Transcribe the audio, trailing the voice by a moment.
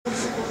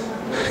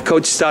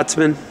Coach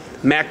Stutzman,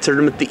 MAC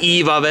tournament, the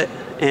eve of it,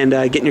 and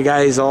getting your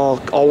guys all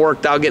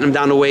worked out, getting them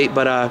down to weight.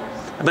 But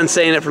I've been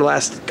saying it for the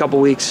last couple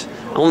weeks.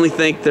 I only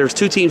think there's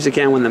two teams that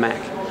can win the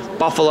MAC,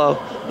 Buffalo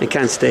and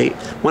Kent State.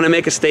 When I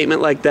make a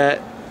statement like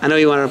that, I know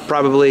you want to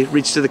probably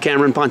reach to the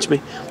camera and punch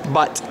me,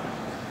 but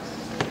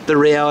the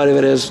reality of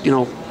it is, you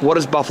know, what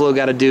does Buffalo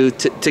got to do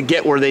to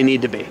get where they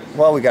need to be?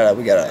 Well, we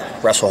gotta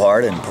wrestle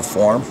hard and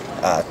perform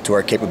to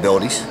our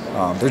capabilities.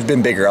 There's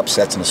been bigger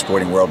upsets in the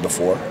sporting world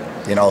before,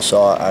 you know,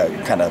 so I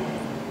kind of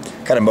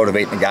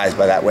motivating the guys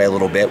by that way a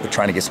little bit. We're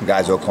trying to get some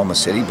guys to Oklahoma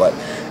City, but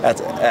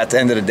at the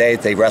end of the day,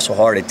 if they wrestle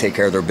hard, they take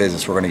care of their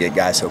business, we're going to get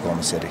guys to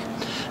Oklahoma City.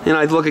 You know,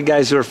 I look at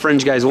guys who are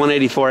fringe guys,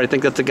 184, I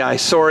think that's a guy.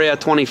 Soria,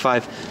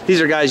 25.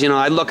 These are guys, you know,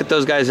 I look at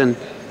those guys, and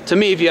to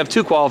me, if you have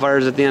two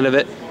qualifiers at the end of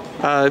it,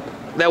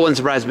 that wouldn't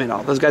surprise me at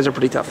all. Those guys are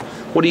pretty tough.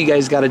 What do you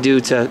guys got to do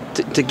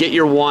to get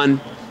your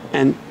one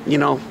and, you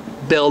know,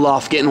 build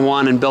off getting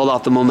one and build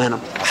off the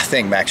momentum? I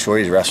think Max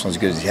Shorey's wrestling as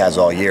good as he has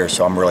all year,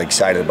 so I'm really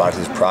excited about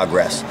his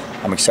progress.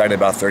 I'm excited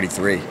about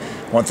 33.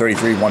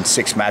 133 won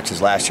 6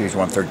 matches last year. He's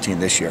won 13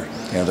 this year.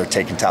 You know, they're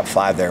taking top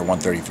 5 there at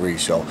 133,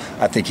 so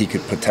I think he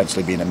could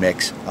potentially be in a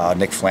mix.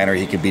 Nick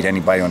Flannery, he could beat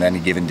anybody on any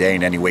given day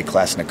in any weight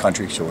class in the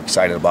country, so we're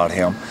excited about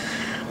him.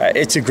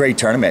 It's a great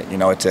tournament. You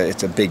know, it's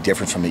a big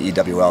difference from the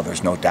EWL.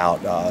 There's no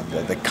doubt.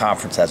 The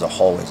conference as a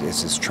whole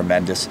is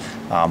tremendous.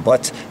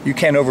 But you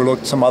can't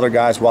overlook some other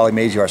guys. Wally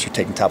Maziarz are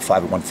taking top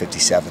 5 at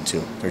 157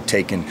 too. They're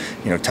taking,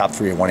 you know, top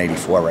 3 at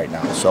 184 right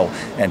now. So,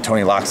 and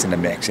Tony Locke's in the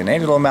mix, and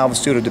Angelo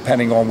Malvestuto,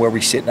 depending on where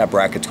we sit in that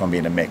bracket, is going to be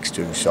in the mix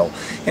too. So,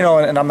 you know,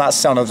 and I'm not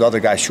selling those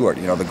other guys short.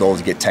 You know, the goal is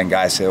to get 10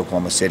 guys to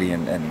Oklahoma City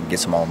and get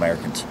some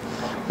All-Americans.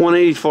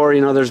 184,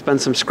 you know, there's been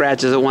some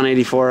scratches at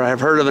 184.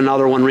 I've heard of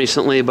another one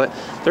recently, but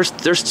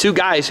there's 2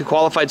 guys who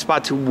qualified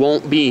spots who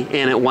won't be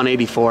in at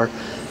 184.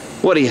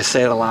 What do you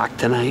say to Locke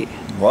tonight?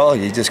 Well,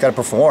 you just got to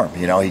perform.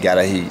 You know, he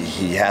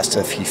has to.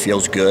 If he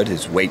feels good,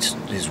 his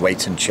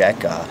weight's in check.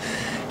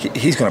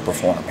 He's going to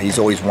perform. He's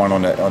always won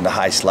on the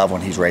highest level,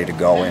 and he's ready to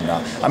go. And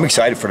I'm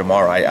excited for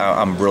tomorrow.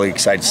 I'm really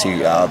excited to see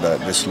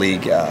this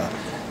league.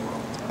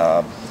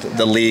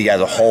 The league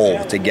as a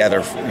whole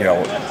together, you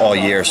know, all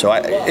year. So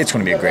it's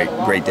going to be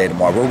a great day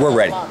tomorrow. We're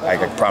ready. I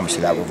can promise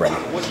you that we're ready.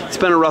 It's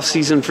been a rough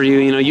season for you.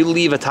 You know, you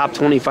leave a top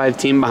 25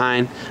 team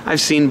behind.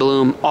 I've seen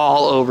Bloom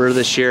all over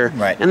this year,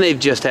 right, and they've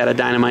just had a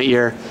dynamite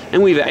year.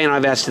 And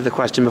I've asked you the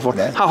question before.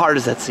 Yeah. How hard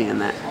is that seeing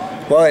that?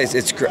 Well,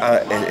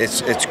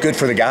 it's good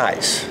for the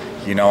guys.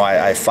 You know,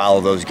 I follow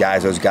those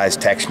guys. Those guys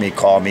text me,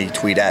 call me,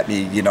 tweet at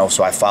me, you know,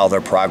 so I follow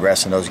their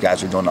progress, and those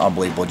guys are doing an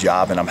unbelievable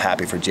job, and I'm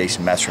happy for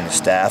Jason Messer and his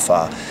staff.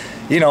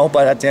 You know,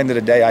 but at the end of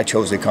the day, I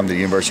chose to come to the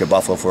University of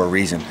Buffalo for a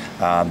reason.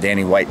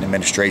 Danny White and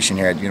administration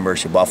here at the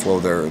University of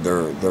Buffalo,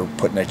 they're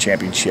putting a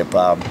championship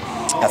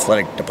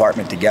athletic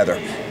department together,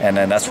 and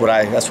then that's what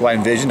I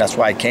envisioned. That's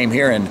why I came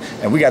here, and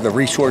we got the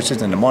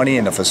resources and the money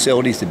and the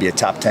facilities to be a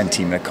top 10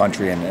 team in the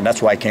country, and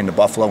that's why I came to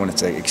Buffalo, and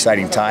it's an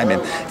exciting time.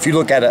 And if you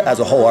look at it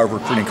as a whole, our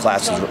recruiting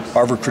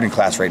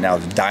class right now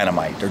is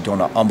dynamite. They're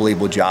doing an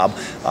unbelievable job.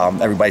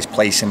 Everybody's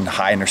placing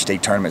high in their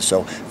state tournament,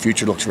 so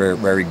future looks very,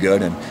 very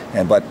good.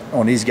 But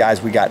on these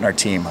guys we got in our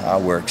team,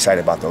 we're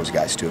excited about those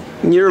guys too.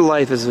 Your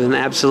life has been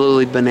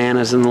absolutely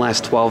bananas in the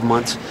last 12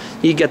 months.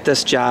 You get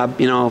this job,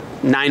 you know,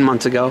 9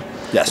 months ago.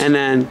 Yes. And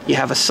then you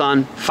have a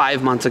son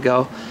 5 months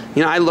ago.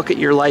 You know, I look at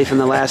your life in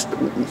the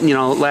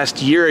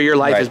last year of your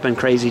life has been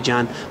crazy,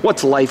 John.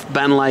 What's life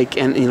been like?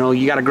 And, you know,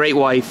 you got a great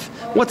wife.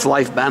 What's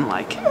life been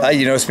like?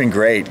 You know, it's been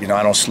great. You know,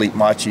 I don't sleep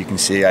much. You can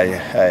see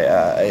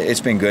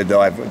it's been good,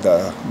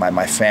 though.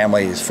 My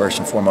family is first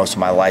and foremost in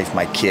my life.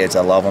 My kids,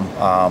 I love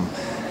them.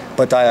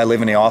 But I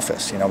live in the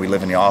office. You know, we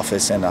live in the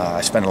office, and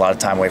I spend a lot of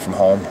time away from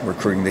home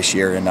recruiting this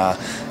year. And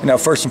you know,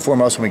 first and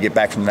foremost, when we get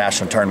back from the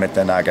national tournament,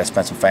 then I got to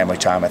spend some family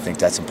time. I think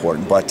that's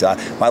important. But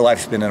my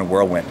life's been in a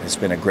whirlwind. It's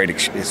been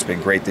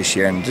great this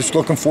year, and just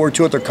looking forward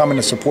to it. They're coming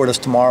to support us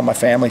tomorrow, my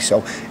family.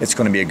 So it's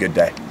going to be a good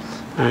day.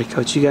 All right,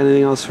 Coach. You got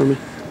anything else for me?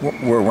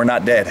 We're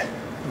not dead.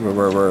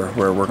 We're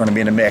going to be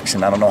in the mix,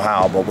 and I don't know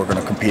how, but we're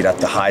going to compete at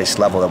the highest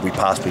level that we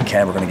possibly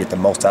can. We're going to get the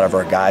most out of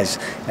our guys,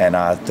 and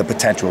the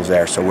potential is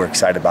there, so we're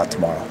excited about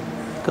tomorrow.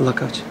 Good luck,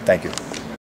 Coach. Thank you.